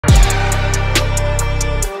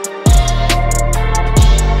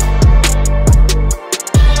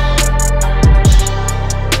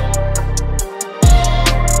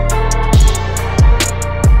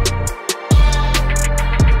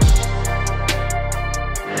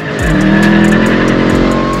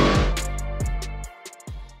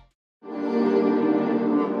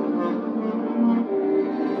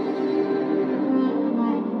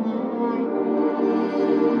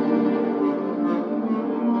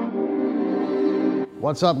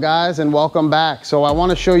What's up, guys, and welcome back. So I want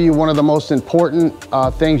to show you one of the most important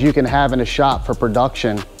things you can have in a shop for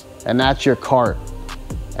production, and that's your cart.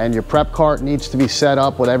 And your prep cart needs to be set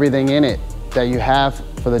up with everything in it that you have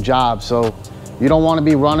for the job. So you don't want to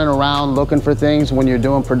be running around looking for things when you're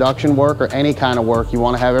doing production work or any kind of work. You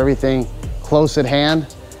want to have everything close at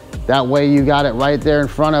hand. That way you got it right there in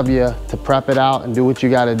front of you to prep it out and do what you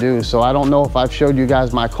got to do. So I don't know if I've showed you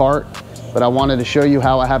guys my cart, but I wanted to show you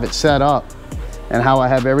how I have it set up and how I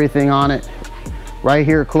have everything on it right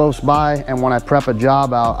here close by. And when I prep a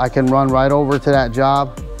job out, I can run right over to that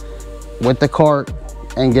job with the cart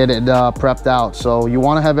and get it prepped out. So you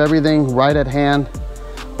want to have everything right at hand,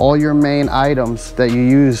 all your main items that you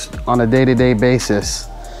use on a day-to-day basis.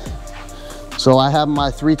 So I have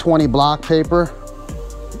my 320 block paper.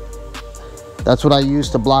 That's what I use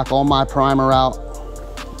to block all my primer out.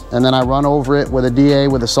 And then I run over it with a DA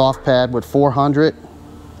with a soft pad with 400.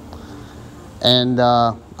 And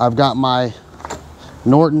I've got my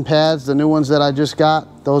Norton pads, the new ones that I just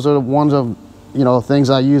got. Those are the ones of,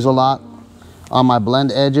 things I use a lot on my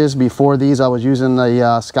blend edges. Before these, I was using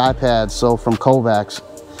the Sky pads, so from Kovacs,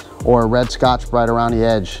 or a red Scotch-Brite around the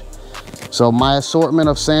edge. So my assortment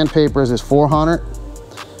of sandpapers is 400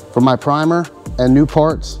 for my primer and new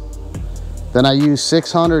parts. Then I use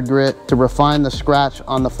 600 grit to refine the scratch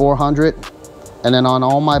on the 400. And then on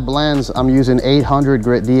all my blends, I'm using 800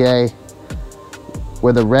 grit DA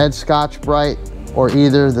with a red Scotch-Brite or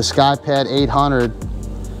either the Sky Pad 800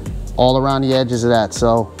 all around the edges of that.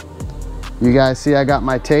 So you guys see I got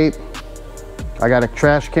my tape. I got a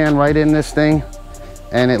trash can right in this thing,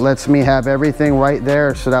 and it lets me have everything right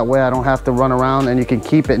there, so that way I don't have to run around, and you can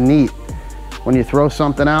keep it neat. When you throw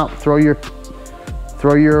something out, throw your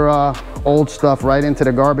old stuff right into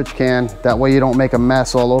the garbage can. That way you don't make a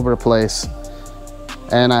mess all over the place.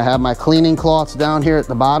 And I have my cleaning cloths down here at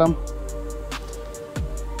the bottom,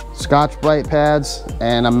 Scotch-Brite pads,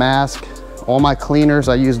 and a mask. All my cleaners,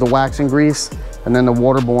 I use the wax and grease, and then the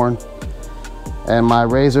waterborne, and my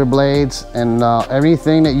razor blades, and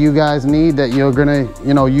everything that you guys need that you're gonna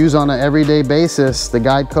use on an everyday basis. The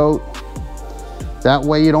guide coat. That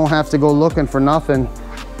way you don't have to go looking for nothing,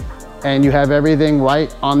 and you have everything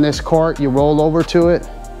right on this cart. You roll over to it,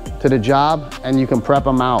 to the job, and you can prep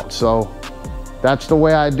them out. So that's the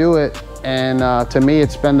way I do it. And to me,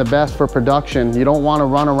 it's been the best for production. You don't want to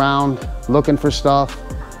run around looking for stuff.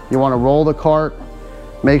 You want to roll the cart,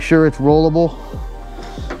 make sure it's rollable,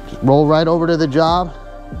 just roll right over to the job,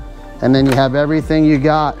 and then you have everything you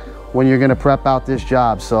got when you're going to prep out this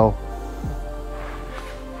job. So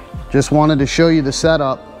just wanted to show you the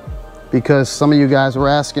setup because some of you guys were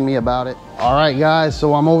asking me about it. All right, guys,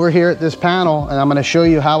 so I'm over here at this panel, and I'm going to show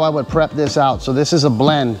you how I would prep this out. So this is a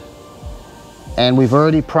blend, and we've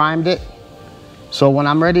already primed it. So when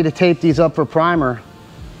I'm ready to tape these up for primer,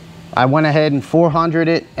 I went ahead and 400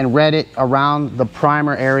 it and read it around the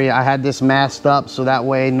primer area. I had this masked up so that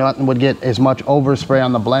way nothing would get as much overspray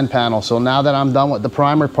on the blend panel. So now that I'm done with the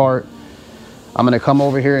primer part, I'm gonna come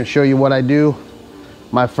over here and show you what I do.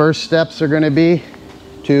 My first steps are gonna be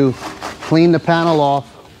to clean the panel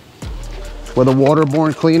off with a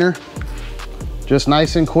waterborne cleaner. Just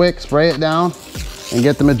nice and quick, spray it down and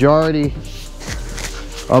get the majority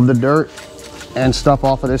of the dirt and stuff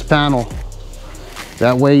off of this panel.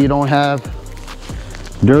 That way you don't have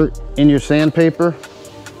dirt in your sandpaper,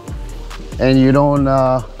 and you don't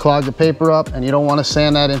clog the paper up, and you don't want to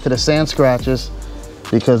sand that into the sand scratches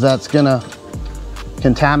because that's gonna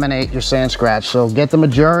contaminate your sand scratch. So get the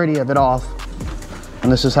majority of it off, and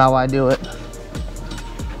this is how I do it.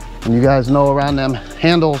 And you guys know around them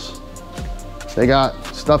handles, they got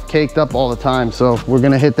stuff caked up all the time. So we're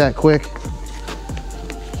gonna hit that quick,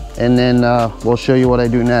 and then we'll show you what I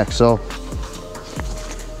do next. So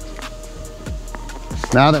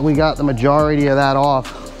now that we got the majority of that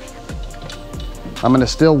off, I'm gonna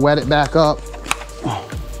still wet it back up.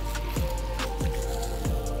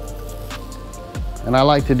 And I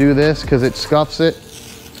like to do this because it scuffs it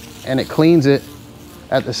and it cleans it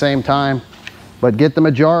at the same time. But get the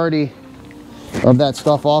majority of that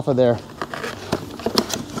stuff off of there.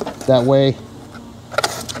 That way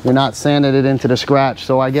you're not sanding it into the scratch.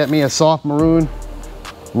 So I get me a soft maroon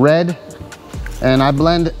red, and I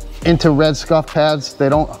blend into red scuff pads.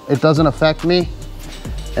 It doesn't affect me,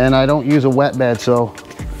 and I don't use a wet bed. So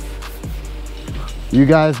you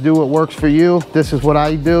guys do what works for you. This is what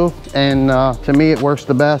I do, and to me it works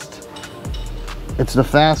the best. It's the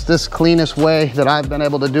fastest, cleanest way that I've been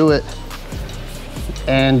able to do it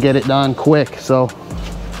and get it done quick. So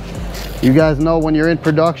you guys know when you're in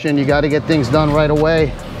production, you got to get things done right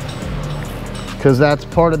away, because that's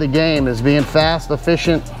part of the game, is being fast,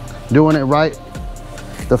 efficient, doing it right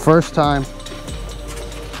the first time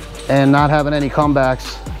and not having any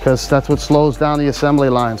comebacks, because that's what slows down the assembly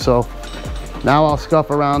line. So now I'll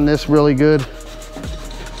scuff around this really good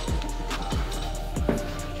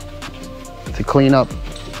to clean up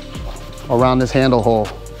around this handle hole.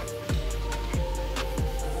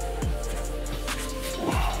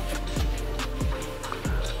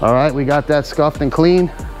 All right, we got that scuffed and clean.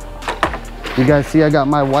 You guys see I got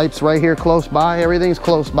my wipes right here close by. Everything's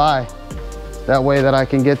close by. That way that I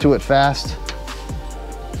can get to it fast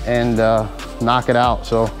and knock it out.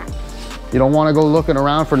 So you don't want to go looking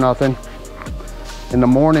around for nothing. In the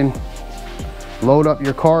morning, load up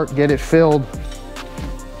your cart, get it filled.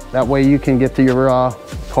 That way you can get to your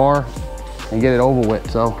car and get it over with.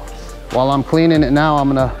 So while I'm cleaning it now, I'm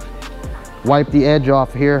gonna wipe the edge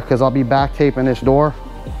off here because I'll be back taping this door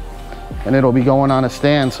and it'll be going on a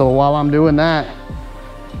stand. So while I'm doing that,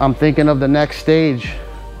 I'm thinking of the next stage,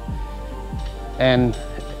 and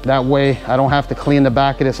that way I don't have to clean the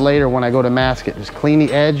back of this later when I go to mask it. Just clean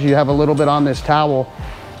the edge. You have a little bit on this towel,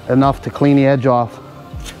 enough to clean the edge off.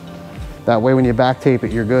 That way when you back tape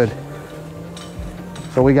it, you're good.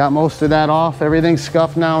 So we got most of that off. Everything's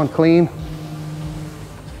scuffed now and clean.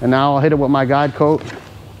 And now I'll hit it with my guide coat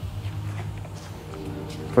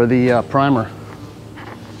for the primer.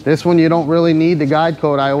 This one you don't really need the guide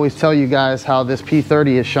coat. I always tell you guys how this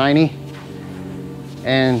P30 is shiny,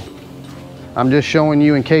 and I'm just showing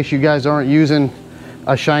you in case you guys aren't using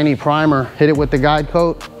a shiny primer, hit it with the guide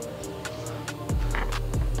coat.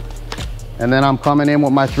 And then I'm coming in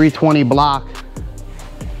with my 320 block,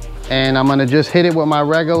 and I'm gonna just hit it with my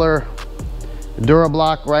regular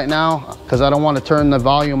DuraBlock right now because I don't want to turn the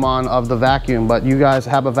volume on of the vacuum, but you guys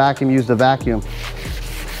have a vacuum, use the vacuum.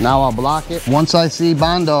 Now I'll block it. Once I see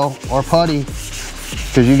Bondo or putty,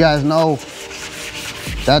 because you guys know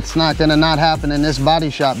that's not gonna not happen in this body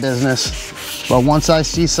shop business, but once I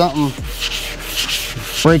see something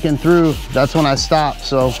breaking through, that's when I stop.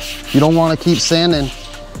 So you don't want to keep sanding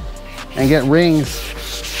and get rings.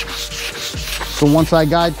 So once I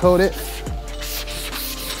guide coat it,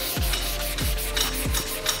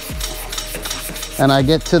 and I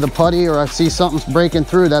get to the putty or I see something's breaking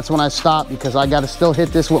through, that's when I stop, because I got to still hit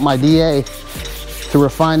this with my DA to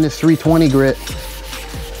refine this 320 grit.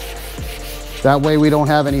 That way we don't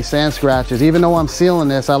have any sand scratches. Even though I'm sealing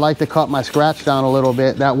this, I like to cut my scratch down a little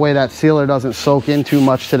bit. That way that sealer doesn't soak in too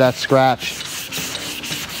much to that scratch.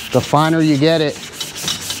 The finer you get it,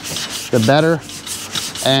 the better.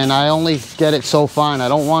 And I only get it so fine. I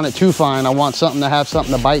don't want it too fine. I want something to have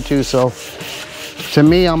something to bite to. So to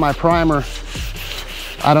me, on my primer,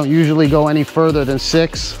 I don't usually go any further than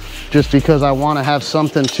 6, just because I want to have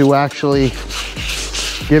something to actually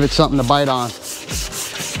give it something to bite on.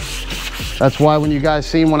 That's why when you guys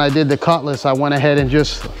seen when I did the Cutlass, I went ahead and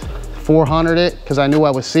just 400 it, because I knew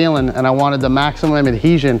I was sealing and I wanted the maximum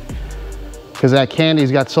adhesion, because that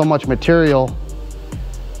candy's got so much material.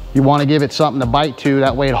 You want to give it something to bite to,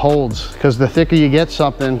 that way it holds, because the thicker you get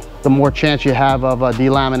something, the more chance you have of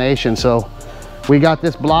delamination. So we got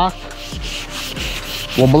this block.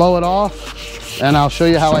 We'll blow it off and I'll show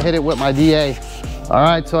you how I hit it with my DA. All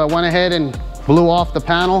right, so I went ahead and blew off the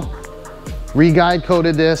panel, re-guide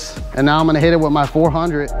coated this, and now I'm gonna hit it with my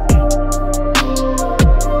 400.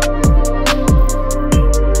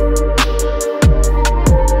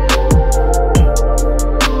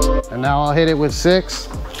 And now I'll hit it with 6.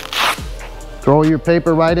 Throw your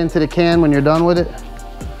paper right into the can when you're done with it.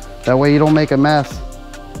 That way you don't make a mess.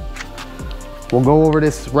 We'll go over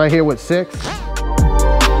this right here with 6.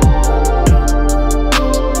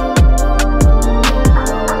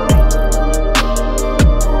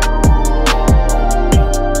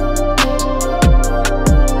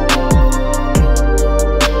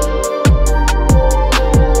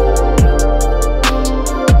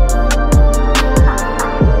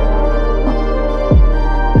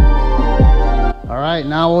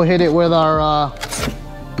 Now we'll hit it with our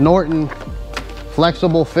Norton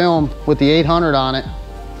flexible film with the 800 on it.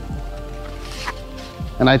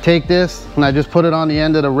 And I take this and I just put it on the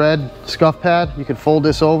end of the red scuff pad. You can fold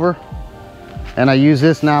this over. And I use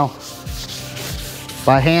this now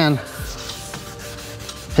by hand.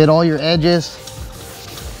 Hit all your edges.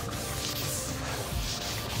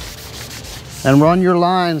 And run your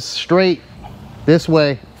lines straight this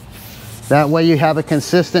way. That way you have a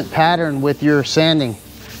consistent pattern with your sanding.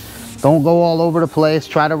 Don't go all over the place.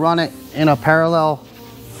 Try to run it in a parallel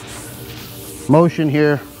motion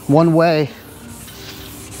here, one way,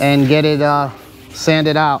 and get it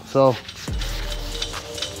sanded out. So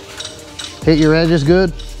hit your edges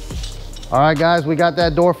good. All right, guys, we got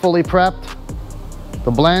that door fully prepped. The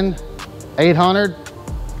blend, 800.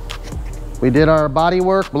 We did our body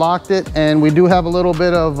work, blocked it, and we do have a little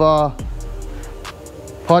bit of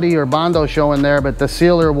putty or Bondo showing there, but the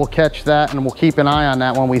sealer will catch that and we'll keep an eye on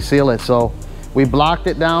that when we seal it. So we blocked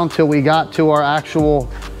it down till we got to our actual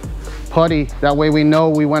putty. That way we know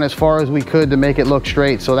we went as far as we could to make it look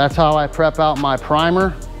straight. So that's how I prep out my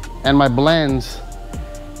primer and my blends.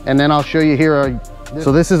 And then I'll show you here.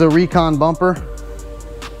 So this is a Recon bumper.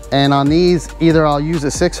 And on these, either I'll use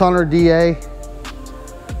a 600 DA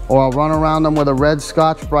or I'll run around them with a red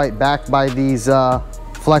Scotch-Brite backed by these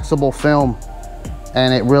flexible film.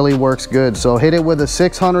 And it really works good. So hit it with a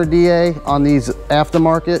 600 DA on these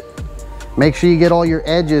aftermarket. Make sure you get all your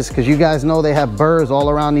edges, because you guys know they have burrs all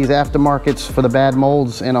around these aftermarkets for the bad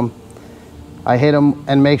molds in them. I hit them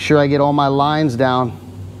and make sure I get all my lines down.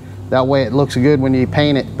 That way it looks good when you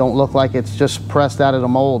paint it. Don't look like it's just pressed out of the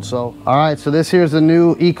mold. So, all right, so this here's the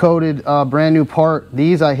new E-coated brand new part.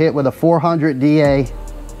 These I hit with a 400 DA,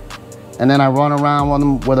 and then I run around with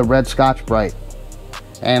them with a red Scotch-Brite.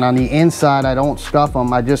 And on the inside, I don't scuff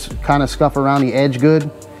them. I just kind of scuff around the edge good,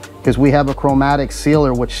 because we have a chromatic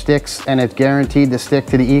sealer which sticks, and it's guaranteed to stick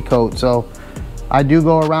to the E-coat. So I do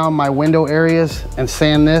go around my window areas and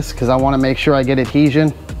sand this, because I want to make sure I get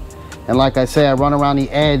adhesion. And like I say, I run around the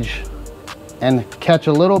edge and catch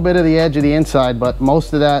a little bit of the edge of the inside, but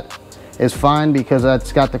most of that is fine because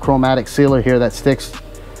it's got the chromatic sealer here that sticks,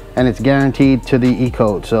 and it's guaranteed to the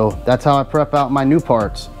E-coat. So that's how I prep out my new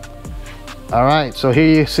parts. All right, so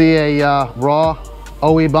here you see a raw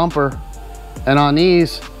OE bumper, and on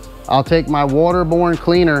these I'll take my waterborne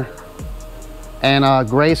cleaner and a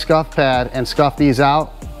gray scuff pad and scuff these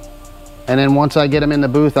out. And then once I get them in the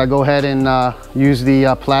booth, I go ahead and use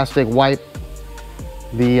the plastic wipe,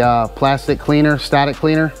 the plastic cleaner, static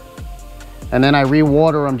cleaner. And then I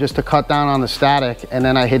re-water them just to cut down on the static, and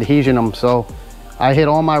then I adhesion them. So I hit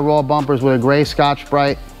all my raw bumpers with a gray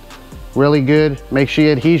Scotch-Brite, really good. Make sure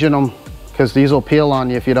you adhesion them, because these will peel on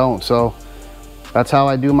you if you don't. So that's how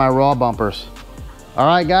I do my raw bumpers. All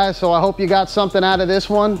right guys, so I hope you got something out of this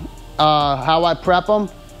one, how I prep them.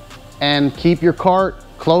 And keep your cart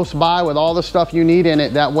close by with all the stuff you need in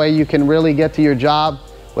it. That way you can really get to your job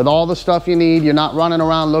with all the stuff you need. You're not running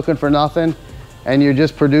around looking for nothing, and you're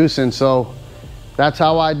just producing. So that's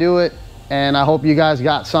how I do it, and I hope you guys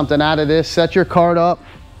got something out of this. Set your cart up,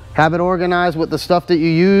 have it organized with the stuff that you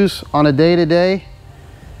use on a day-to-day.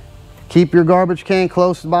 Keep your garbage can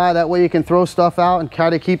close by. That way you can throw stuff out and try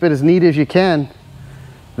to keep it as neat as you can.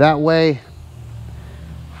 That way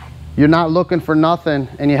you're not looking for nothing,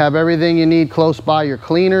 and you have everything you need close by, your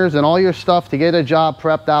cleaners and all your stuff to get a job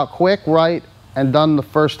prepped out quick, right, and done the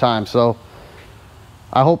first time. So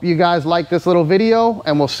I hope you guys like this little video,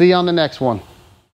 and we'll see you on the next one.